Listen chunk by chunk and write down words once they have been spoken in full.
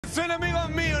Atención, amigos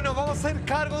míos, nos vamos a hacer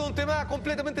cargo de un tema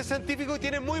completamente científico y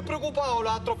tiene muy preocupados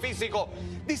los astrofísicos.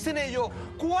 Dicen ellos,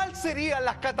 ¿cuáles serían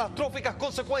las catastróficas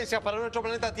consecuencias para nuestro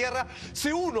planeta Tierra si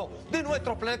uno de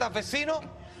nuestros planetas vecinos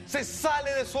se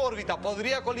sale de su órbita?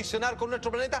 ¿Podría colisionar con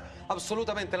nuestro planeta?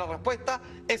 Absolutamente, la respuesta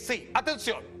es sí.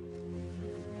 Atención.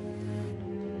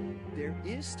 There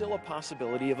is still a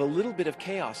possibility of a little bit of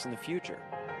chaos in the future.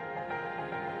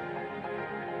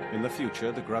 In the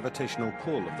future, the gravitational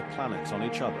pull of the planets on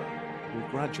each other will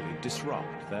gradually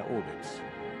disrupt their orbits.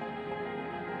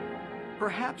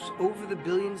 Perhaps over the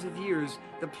billions of years,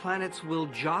 the planets will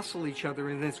jostle each other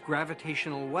in this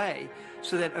gravitational way,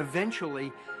 so that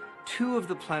eventually two of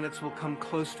the planets will come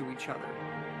close to each other.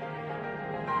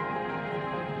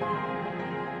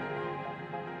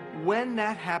 When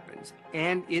that happens,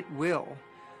 and it will,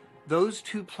 those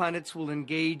two planets will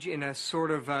engage in a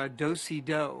sort of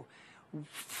do-si-do,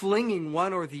 flinging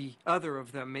one or the other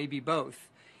of them, maybe both,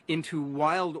 into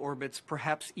wild orbits,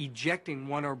 perhaps ejecting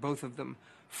one or both of them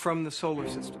from the solar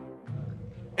system.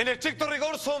 En estricto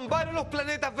rigor son varios los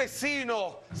planetas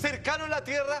vecinos, cercanos a la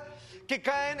Tierra, que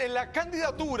caen en la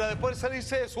candidatura de poder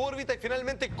salirse de su órbita y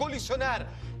finalmente colisionar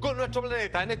con nuestro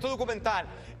planeta. En este documental,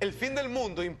 El fin del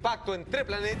mundo, impacto entre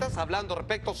planetas, hablando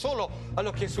respecto solo a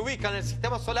los que se ubican en el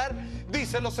sistema solar,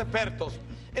 dicen los expertos,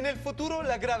 en el futuro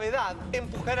la gravedad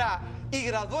empujará y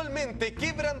gradualmente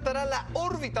quebrantará la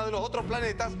órbita de los otros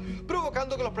planetas,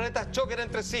 provocando que los planetas choquen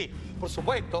entre sí. Por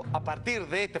supuesto, a partir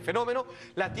de este fenómeno,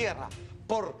 la Tierra,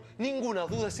 por ninguna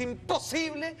duda, es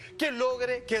imposible que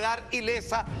logre quedar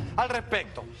ilesa al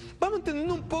respecto. Vamos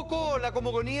entendiendo un poco la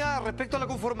cosmogonía respecto a la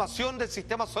conformación del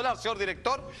sistema solar, señor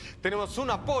director. Tenemos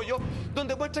un apoyo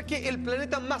donde muestra que el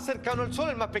planeta más cercano al Sol,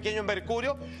 el más pequeño es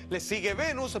Mercurio, le sigue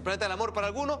Venus, el planeta del amor para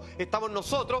algunos, estamos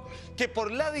nosotros, que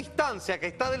por la distancia que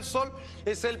está del Sol,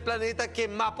 es el planeta que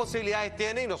más posibilidades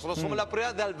tiene y nosotros somos la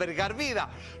prueba de albergar vida.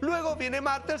 Luego viene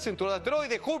Marte, el cinturón de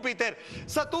asteroides, Júpiter,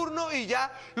 Saturno y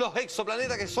ya los exoplanetas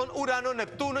que son Urano,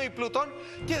 Neptuno y Plutón,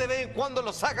 que de vez en cuando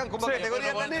lo sacan como categoría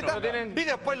de planeta y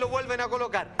después lo vuelven a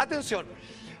colocar. Atención,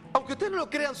 aunque ustedes no lo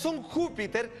crean, son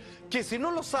Júpiter, que si no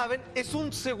lo saben, es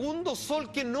un segundo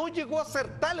sol que no llegó a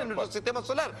ser tal en nuestro sistema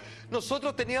solar.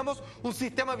 Nosotros teníamos un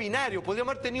sistema binario,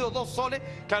 podríamos haber tenido dos soles,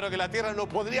 claro que la Tierra no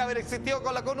podría haber existido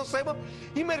como la conocemos,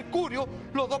 y Mercurio,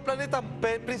 los dos planetas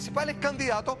principales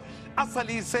candidatos a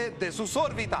salirse de sus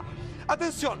órbitas.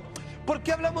 Atención, ¿por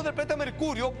qué hablamos del planeta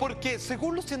Mercurio? Porque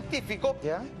según los científicos,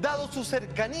 dado su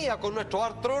cercanía con nuestro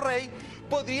astro rey,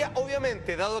 podría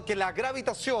obviamente, dado que la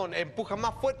gravitación empuja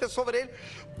más fuerte sobre él,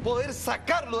 poder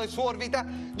sacarlo de su órbita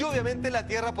y obviamente la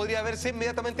Tierra podría verse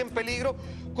inmediatamente en peligro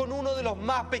con uno de los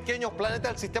más pequeños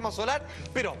planetas del sistema solar,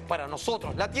 pero para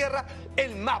nosotros la Tierra,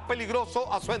 el más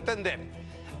peligroso a su entender.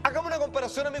 Hagamos una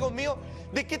comparación, amigos míos,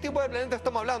 de qué tipo de planeta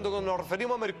estamos hablando cuando nos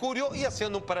referimos a Mercurio y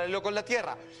haciendo un paralelo con la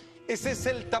Tierra. Ese es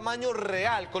el tamaño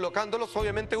real, colocándolos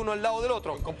obviamente uno al lado del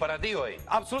otro. Un comparativo ahí.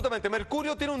 Absolutamente.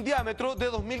 Mercurio tiene un diámetro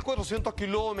de 2.400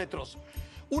 kilómetros.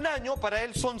 Un año para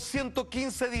él son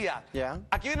 115 días.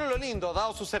 Aquí viene lo lindo,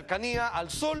 dado su cercanía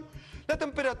al Sol, la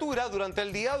temperatura durante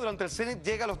el día, durante el cenit,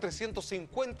 llega a los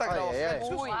 350 grados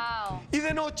Celsius. Wow. Y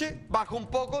de noche baja un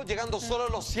poco, llegando solo a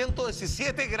los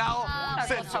 117 grados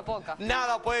Celsius.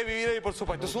 Nada puede vivir ahí, por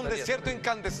supuesto. Es un desierto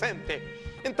incandescente.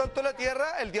 En tanto la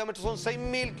Tierra, el diámetro son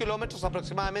 6.000 kilómetros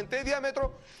aproximadamente de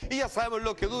diámetro y ya sabemos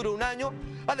lo que dura un año,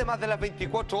 además de las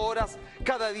 24 horas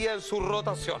cada día en su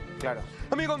rotación. Claro.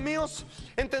 Amigos míos,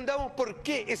 entendamos por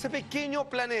qué ese pequeño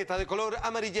planeta de color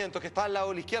amarillento que está al lado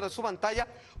de la izquierda de su pantalla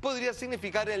podría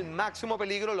significar el máximo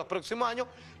peligro en los próximos años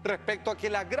respecto a que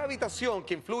la gravitación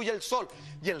que influye al Sol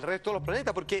y el resto de los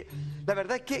planetas, porque la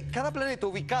verdad es que cada planeta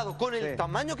ubicado con el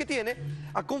tamaño que tiene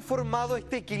ha conformado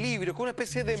este equilibrio, con una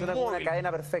especie de una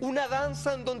cadena perfecta. Una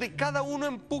danza en donde cada uno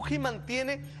empuja y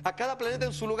mantiene a cada planeta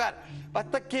en su lugar,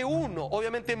 hasta que uno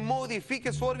obviamente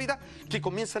modifique su órbita, que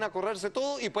comiencen a correrse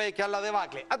todo y puede quedar la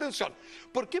debacle. Atención,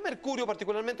 ¿por qué Mercurio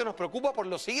particularmente nos preocupa? Por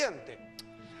lo siguiente.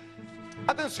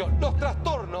 Atención, los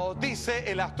trastornos, dice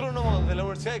el astrónomo de la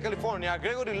Universidad de California,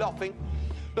 Gregory Loughlin,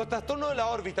 los trastornos de la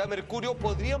órbita de Mercurio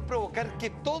podrían provocar que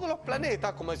todos los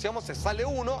planetas, como decíamos, se sale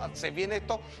uno, se viene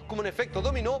esto como un efecto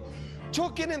dominó,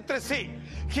 choquen entre sí,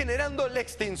 generando la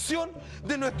extinción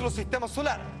de nuestro sistema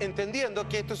solar, entendiendo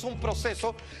que esto es un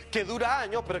proceso que dura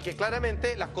años, pero que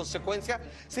claramente las consecuencias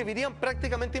se verían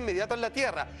prácticamente inmediatas en la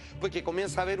Tierra, porque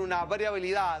comienza a haber una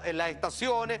variabilidad en las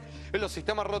estaciones, en los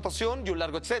sistemas de rotación y un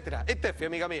largo etcétera. Estefi,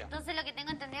 amiga mía. Entonces lo que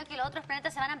tengo entendido es que los otros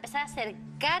planetas se van a empezar a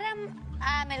acercar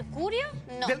a Mercurio.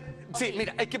 No. Sí,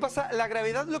 mira, es que pasa, la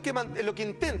gravedad lo que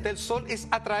intenta el Sol es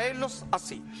atraerlos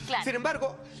así. Claro. Sin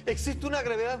embargo, existe una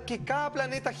gravedad que cada cada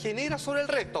planeta genera sobre el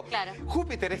resto. Claro.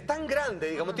 Júpiter es tan grande,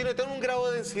 digamos, tiene un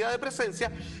grado de densidad de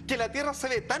presencia que la Tierra se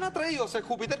ve tan atraída hacia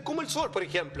Júpiter como el Sol, por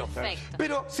ejemplo. Perfecto.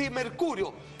 Pero si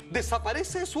Mercurio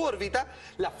desaparece de su órbita,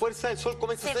 la fuerza del Sol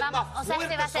comienza a ser más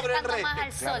fuerte sobre el resto. Más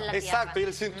al Sol, la Tierra. Exacto, y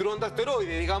el cinturón de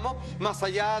asteroides, digamos, más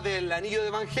allá del anillo de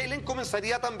Van Halen,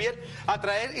 comenzaría también a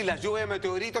traer y las lluvias de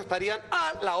meteoritos estarían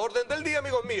a la orden del día,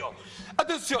 amigos míos.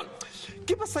 Atención,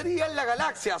 ¿qué pasaría en la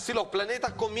galaxia si los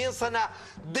planetas comienzan a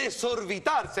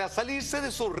desorbitarse, a salirse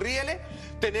de sus rieles?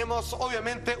 Tenemos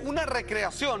obviamente una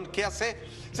recreación que se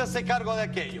hace cargo de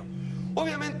aquello.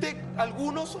 Obviamente,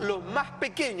 algunos, los más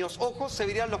pequeños, ojo, se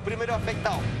verían los primeros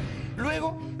afectados.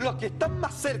 Luego, los que están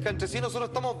más cerca entre sí, nosotros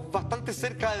estamos bastante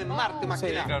cerca de Marte, más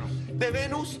que nada. Claro. De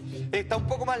Venus está un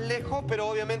poco más lejos, pero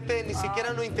obviamente ni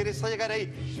siquiera nos interesa llegar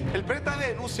ahí. El planeta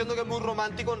Venus, siendo que es muy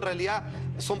romántico, en realidad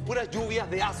son puras lluvias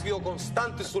de ácido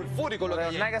constante, sulfúrico, lo que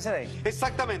Pero llega. nada que hacer ahí.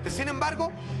 Exactamente. Sin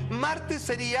embargo, Marte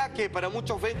sería que para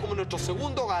muchos ven como nuestro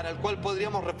segundo hogar, al cual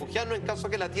podríamos refugiarnos en caso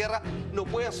que la Tierra no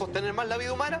pueda sostener más la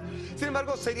vida humana. Sin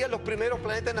embargo, serían los primeros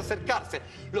planetas en acercarse.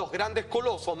 Los grandes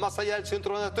colosos, más allá del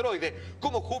centro de asteroides,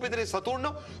 como Júpiter y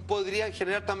Saturno, podrían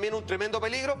generar también un tremendo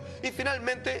peligro. Y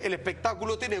finalmente, el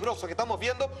espectáculo tenebroso que estamos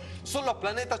viendo son los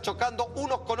planetas chocando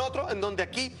unos con otros, en donde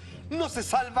aquí no se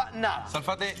salva nada.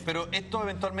 Salfate, pero esto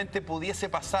eventualmente pudiese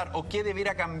pasar, o qué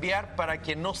debiera cambiar para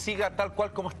que no siga tal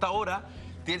cual como está ahora,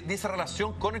 de esa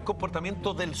relación con el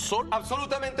comportamiento del Sol.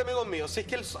 Absolutamente, amigos míos. Si es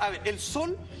que el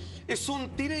Sol es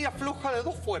un tira y afloja de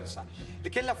dos fuerzas,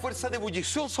 que es la fuerza de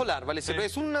ebullición solar, ¿vale? Sí.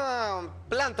 Es una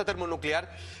planta termonuclear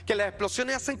que las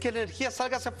explosiones hacen que la energía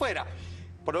salga hacia afuera.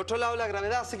 Por otro lado, la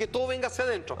gravedad hace que todo venga hacia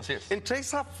adentro. Así es. Entre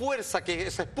esa fuerza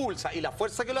que se expulsa y la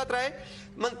fuerza que lo atrae,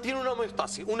 mantiene una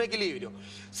homeostasis, un equilibrio.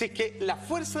 Si es que la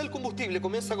fuerza del combustible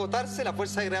comienza a agotarse, la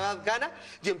fuerza de gravedad gana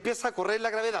y empieza a correr la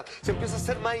gravedad. Se empieza a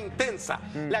hacer más intensa.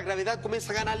 La gravedad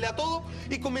comienza a ganarle a todo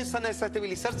y comienzan a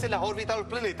desestabilizarse las órbitas de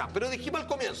los planetas. Pero dijimos al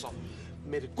comienzo,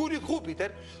 Mercurio y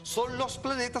Júpiter son los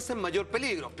planetas en mayor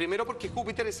peligro. Primero porque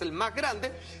Júpiter es el más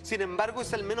grande, sin embargo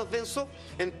es el menos denso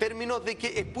en términos de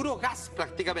que es puro gas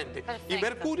prácticamente. Perfecto. Y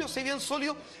Mercurio, si bien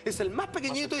sólido, es el más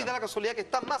pequeñito y da la casualidad que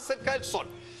está más cerca del Sol.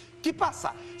 ¿Qué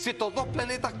pasa si estos dos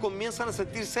planetas comienzan a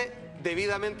sentirse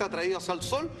debidamente atraídos al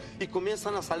Sol y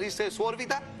comienzan a salirse de su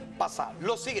órbita? Pasa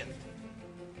lo siguiente.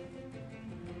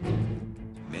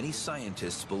 Many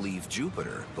scientists believe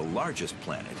Jupiter, the largest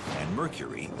planet, and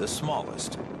Mercury, the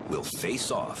smallest, will face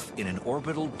off in an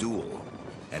orbital duel.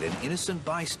 And an innocent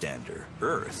bystander,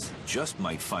 Earth, just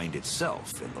might find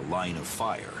itself in the line of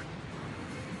fire.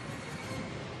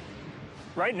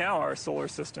 Right now, our solar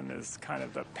system is kind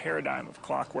of the paradigm of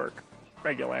clockwork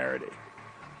regularity.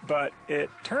 But it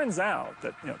turns out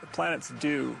that the planets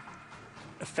do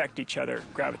affect each other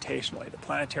gravitationally. The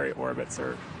planetary orbits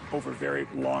are over very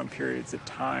long periods of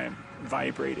time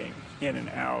vibrating in and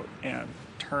out and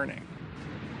turning.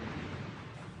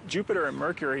 Jupiter and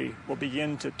Mercury will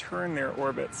begin to turn their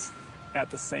orbits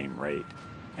at the same rate.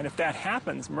 And if that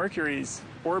happens, Mercury's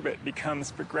orbit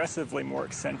becomes progressively more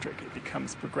eccentric. It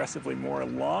becomes progressively more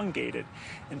elongated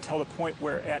until the point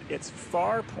where at its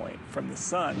far point from the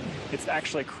Sun, it's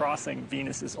actually crossing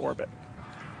Venus's orbit.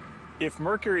 If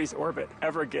Mercury's orbit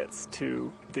ever gets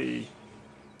to the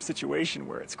situation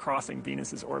where it's crossing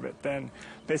Venus's orbit, then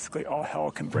basically all hell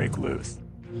can break loose.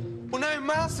 Una vez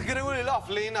más, Gregory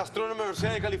Loughlin, astrónomo de la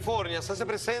Universidad de California, se hace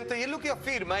presente y él lo que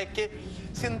afirma es que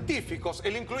científicos,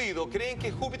 él incluido, creen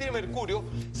que Júpiter y Mercurio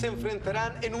se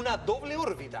enfrentarán en una doble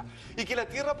órbita y que la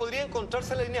Tierra podría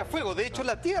encontrarse en la línea de fuego. De hecho,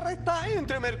 la Tierra está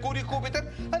entre Mercurio y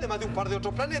Júpiter, además de un par de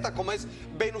otros planetas como es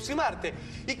Venus y Marte,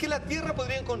 y que la Tierra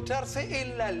podría encontrarse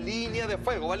en la línea de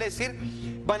fuego, vale decir,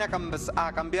 van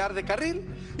a cambiar de carril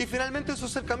y finalmente en su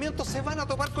acercamiento se van a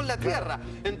topar con la Tierra,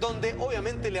 en donde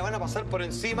obviamente le van a pasar por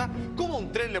encima como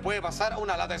un tren le puede pasar a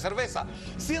una lata de cerveza,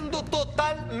 siendo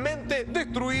totalmente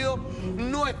destruido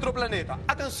nuestro planeta.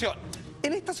 Atención,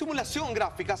 en esta simulación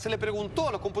gráfica se le preguntó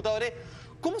a los computadores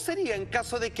cómo sería en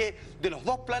caso de que de los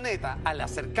dos planetas, al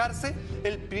acercarse,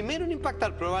 el primero en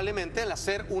impactar probablemente al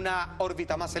hacer una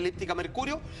órbita más elíptica a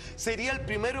Mercurio, sería el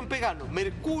primero en pegarnos.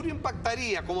 Mercurio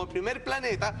impactaría como primer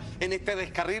planeta en este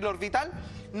descarril orbital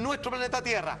nuestro planeta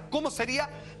Tierra. ¿Cómo sería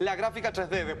la gráfica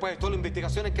 3D? Después de todas las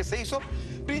investigaciones que se hizo,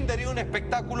 brindaría un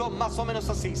espectáculo más o menos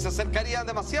así. Se acercarían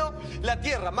demasiado, la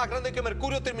Tierra, más grande que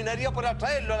Mercurio, terminaría por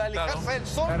atraerlo al alejarse del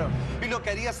Sol, y lo que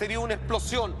haría sería una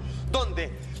explosión,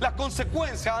 donde las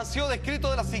consecuencias han sido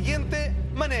descritas de la siguiente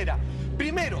manera.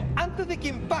 Primero, antes de que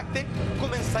impacte,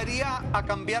 comenzaría a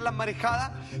cambiar las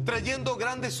marejadas, trayendo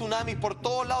grandes tsunamis por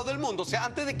todos lados del mundo. O sea,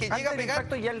 antes de que llegue a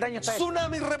pegar, ya el daño está hecho.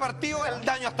 tsunami repartido, el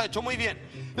daño está hecho. Muy bien.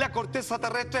 La corteza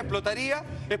terrestre explotaría,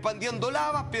 expandiendo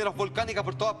lavas, piedras volcánicas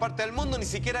por todas partes del mundo, ni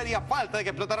siquiera haría falta de que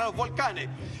explotaran los volcanes.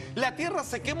 La Tierra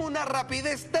se quema a una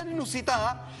rapidez tan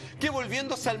inusitada que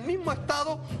volviéndose al mismo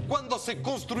estado cuando se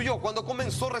construyó, cuando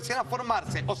comenzó recién a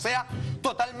formarse, o sea,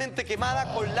 totalmente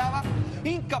quemada con lava,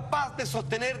 incapaz de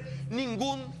sostener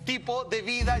ningún tipo de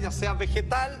vida, ya sea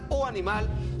vegetal o animal,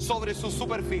 sobre su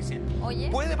superficie. Oye.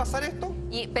 ¿Puede pasar esto?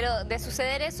 Pero de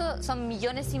suceder eso, ¿son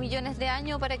millones y millones de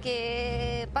años para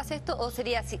que pase esto? ¿O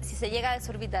sería si se llega a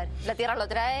desorbitar? ¿La Tierra lo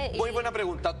trae? Muy buena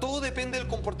pregunta. Todo depende del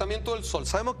comportamiento del Sol.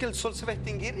 Sabemos que el Sol se va a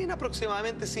extinguir en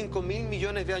aproximadamente 5.000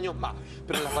 millones de años más.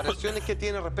 Pero las variaciones que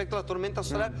tiene respecto a la tormenta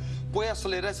solar puede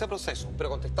acelerar ese proceso. Pero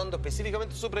contestando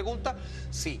específicamente su pregunta,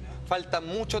 sí, falta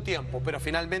mucho tiempo. Pero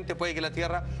finalmente puede que la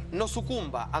Tierra no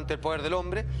sucumba ante el poder del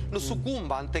hombre, no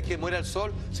sucumba antes que muera el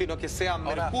Sol, sino que sea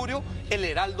Mercurio, el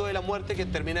heraldo de la muerte, que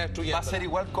termina destruyendo. Va a ser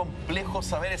igual complejo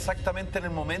saber exactamente en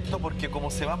el momento, porque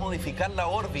como se va a modificar la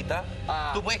órbita,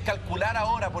 tú puedes calcular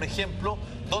ahora, por ejemplo,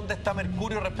 dónde está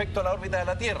Mercurio respecto a la órbita de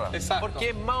la Tierra. Exacto. Porque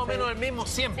es más o menos el mismo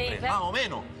siempre, Sí, claro. más o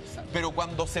menos. Pero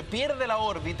cuando se pierde la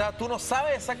órbita, tú no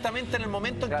sabes exactamente en el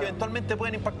momento en que eventualmente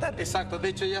pueden impactar. Exacto, de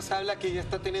hecho ya se habla que ya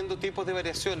está teniendo tipos de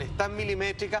variaciones tan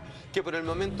milimétricas que por el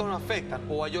momento no afectan.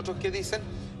 O hay otros que dicen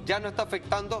ya no está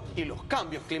afectando y los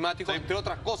cambios climáticos, entre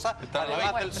otras cosas,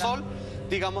 además del Sol,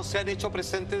 digamos, se han hecho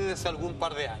presentes desde hace algún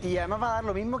par de años. Y además va a dar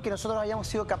lo mismo que nosotros hayamos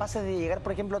sido capaces de llegar,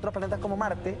 por ejemplo, a otros planetas como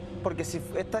Marte, porque si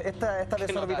esta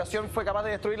desorbitación fue capaz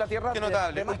de destruir la Tierra... Qué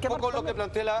notable, más un que poco Marte lo que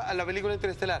plantea la película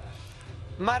Interestelar.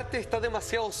 Marte está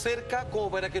demasiado cerca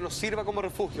como para que nos sirva como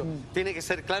refugio. Tiene que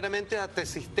ser claramente hasta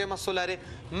sistemas solares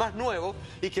más nuevos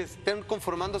y que estén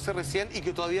conformándose recién y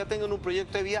que todavía tengan un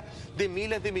proyecto de vida de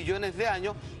miles de millones de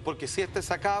años, porque si este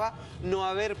se acaba, no va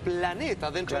a haber planeta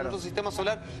dentro de nuestro sistema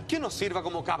solar que nos sirva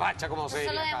como cabacha, como se dice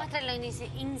Solo acá. demuestra lo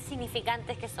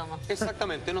insignificantes que somos.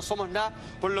 Exactamente, no somos nada,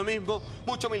 por lo mismo,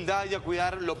 mucha humildad y a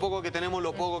cuidar lo poco que tenemos,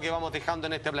 lo poco que vamos dejando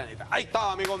en este planeta. Ahí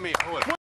está, amigos míos.